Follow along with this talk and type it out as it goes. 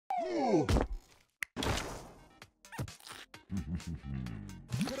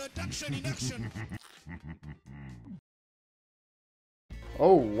Production in action.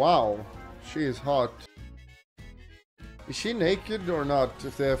 Oh wow, she is hot. Is she naked or not?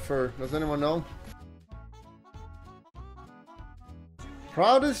 If they have fur, does anyone know?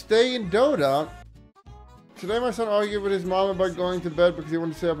 Proudest day in Dota. Today my son argued with his mom about going to bed because he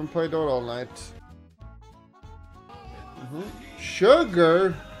wanted to stay up and play Dota all night.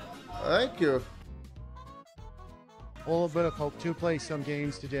 Sugar? Thank you. All a bit of hope to play some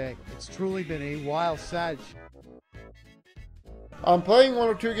games today. It's truly been a wild Sag. I'm playing 1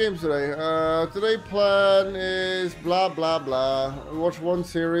 or 2 games today. Today plan is blah blah blah. We watch one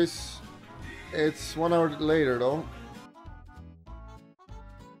series. It's 1 hour later though.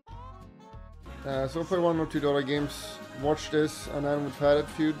 So we'll play 1 or 2 Dota games. Watch this and then we've had it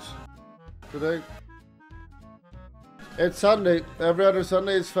feuds today. It's Sunday. Every other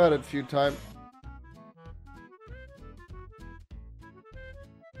Sunday is Fatted feud time.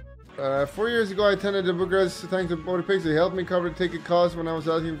 4 years ago I attended the Bucharest thanks to Bodhi Pixie. He helped me cover the ticket cost when I was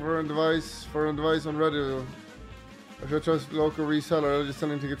asking for a device on Reddit. I should trust local reseller. I was just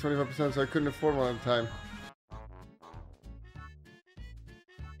selling ticket 25% so I couldn't afford one at the time.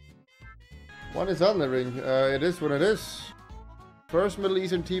 One is on the ring. It is what it is. First Middle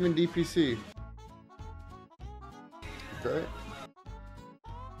Eastern team in DPC. Okay.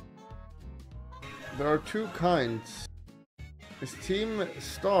 There are 2 kinds. Is Team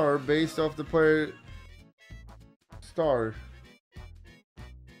Star based off the player Star?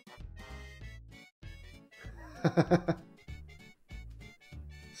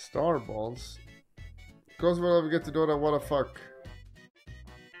 Star balls. Goes well if we get to Dota, what the fuck.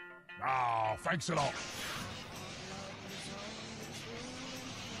 Ah, thanks a lot.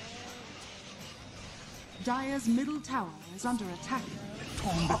 Dire's middle tower is under attack.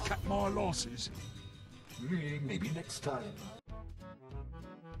 Time to cut my losses. Maybe next time.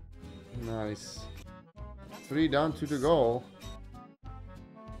 Nice. 3 down, 2 to go.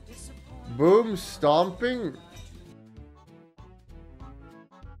 Boom, stomping.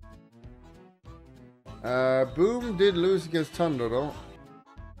 Boom did lose against Thunder though.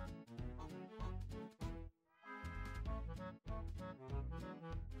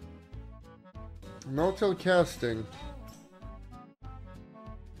 No-till casting.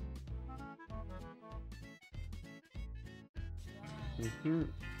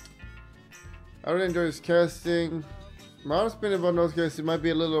 I really enjoy his casting. My honest opinion about nose casting might be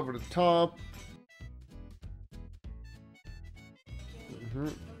a little over the top.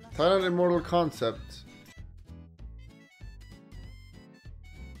 Thailand Immortal concept.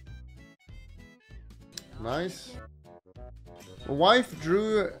 Nice. My wife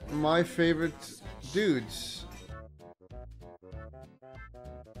drew my favorite dudes.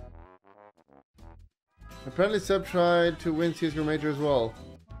 Apparently Seb tried to win CSGO Major as well.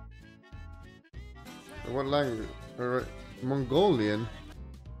 What language? Mongolian?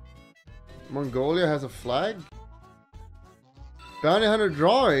 Mongolia has a flag? Bounty Hunter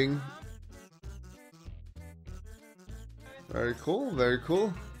drawing? Very cool, very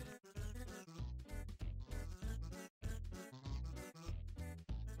cool.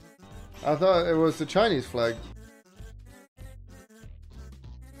 I thought it was the Chinese flag.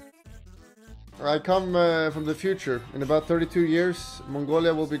 I come from the future. In about 32 years,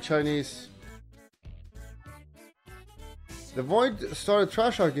 Mongolia will be Chinese. The Void started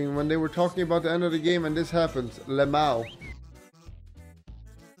trash talking when they were talking about the end of the game and this happened. Le Mao.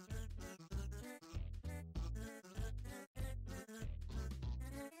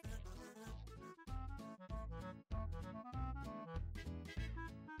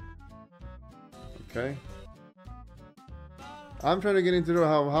 Okay. I'm trying to get into the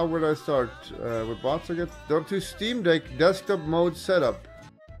how would I start with bots I get? Go to Steam Deck desktop mode setup.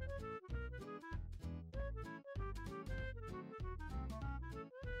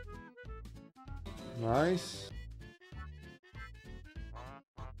 Nice.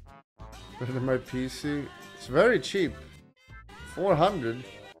 Better than my PC. It's very cheap. 400.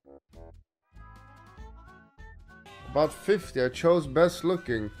 About 50. I chose best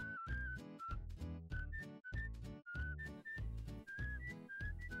looking.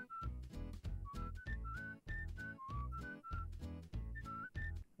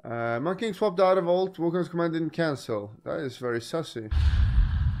 Monkey swapped out of ult. Wukong's command didn't cancel. That is very sussy.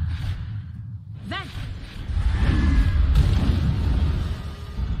 Then.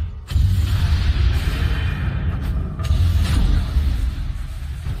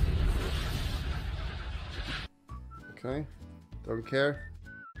 Okay. Don't care.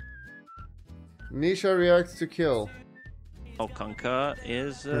 Nisha reacts to kill. Okunka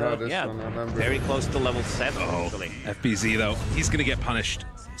is this one, I remember. very close to level 7 actually. FBZ though, he's gonna get punished.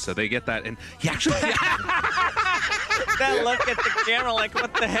 So they get that, and he actually. That look at the camera, like,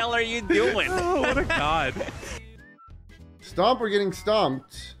 what the hell are you doing? Oh, what a god! Stomp or getting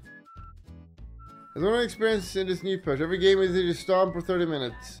stomped? There's one experience in this new patch. Every game is either stomp for 30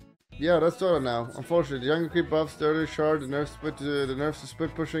 minutes. Yeah, that's done now. Unfortunately, the jungle creep buffs, the earlier shard, the nerfs to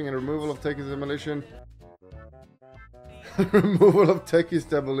split pushing, and removal of Techies demolition. Removal of Techies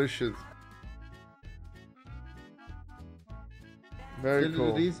demolition. Very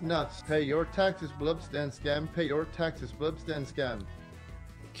cool. These nuts. Pay your taxes, blubs, then scam. Pay your taxes, blubs, then scam.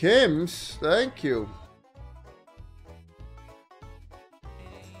 Kim's, thank you.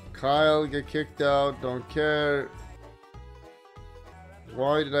 Kyle, get kicked out, don't care.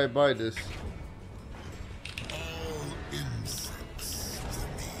 Why did I buy this?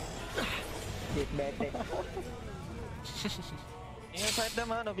 Inside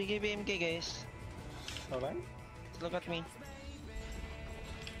naman, BMK guys. Alright. Look at me.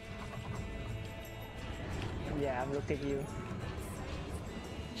 Yeah, I'm looking at you.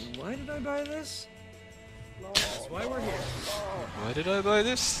 Why did I buy this? That's why we're here. Why did I buy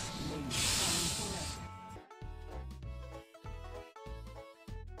this?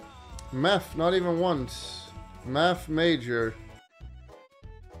 Meth, not even once. Meth major.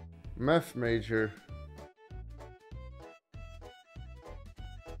 Meth major.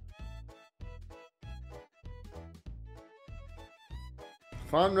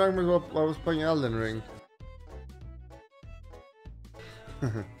 Fun rank was what I was playing Elden Ring.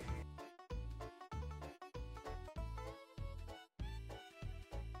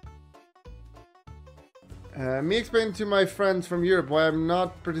 Me explaining to my friends from Europe why I'm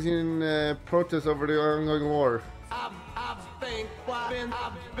not participating in protests over the ongoing war.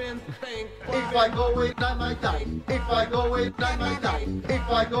 If I go with I might die. If I go with I might die. If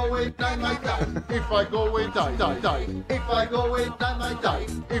I go with I might die. If I go with die. If I go with I might die.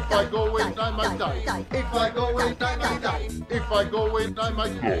 If I go with I might die. If I go with I might die. If I go with I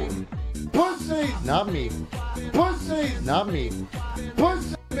might die. Pussies! Not me. Pussies! Not me.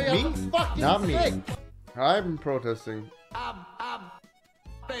 Pussies! Me? Not me. I'm protesting.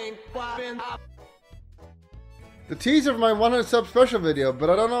 The teaser of my 100 sub special video, but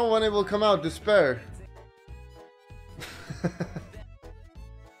I don't know when it will come out. Despair.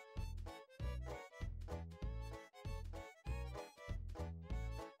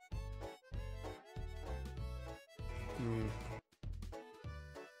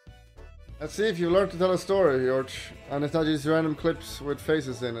 Let's see if you learned to tell a story, George, and it's not just random clips with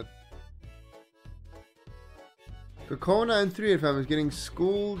faces in it. Kokona and 3 fam is getting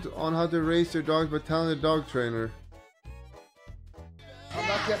schooled on how to raise their dogs by talented dog trainer. I'm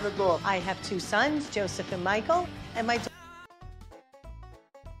not getting a dog. I have 2 sons, Joseph and Michael, and my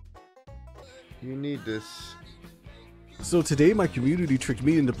You need this. So today my community tricked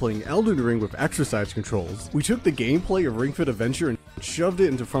me into playing Elden Ring with exercise controls. We took the gameplay of Ring Fit Adventure and shoved it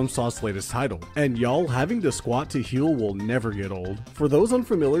into FromSoft's latest title. And y'all, having to squat to heal will never get old. For those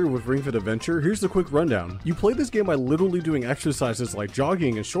unfamiliar with Ring Fit Adventure, here's the quick rundown. You play this game by literally doing exercises like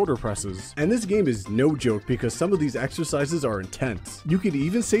jogging and shoulder presses. And this game is no joke because some of these exercises are intense. You could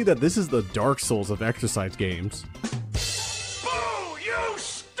even say that this is the Dark Souls of exercise games.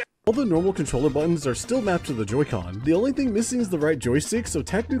 All the normal controller buttons are still mapped to the Joy-Con. The only thing missing is the right joystick, so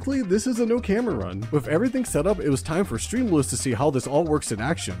technically this is a no camera run. With everything set up, it was time for Streamlabs to see how this all works in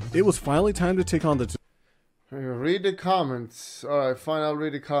action. It was finally time to take on the Read the comments. Alright, fine, I'll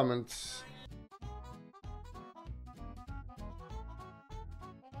read the comments.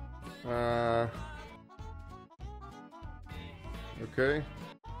 Okay. I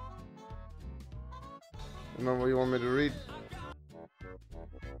don't know what you want me to read.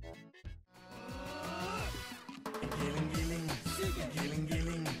 Giling-giling,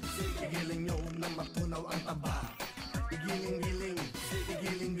 giling-giling, giling-giling, yung namatunaw ang taba.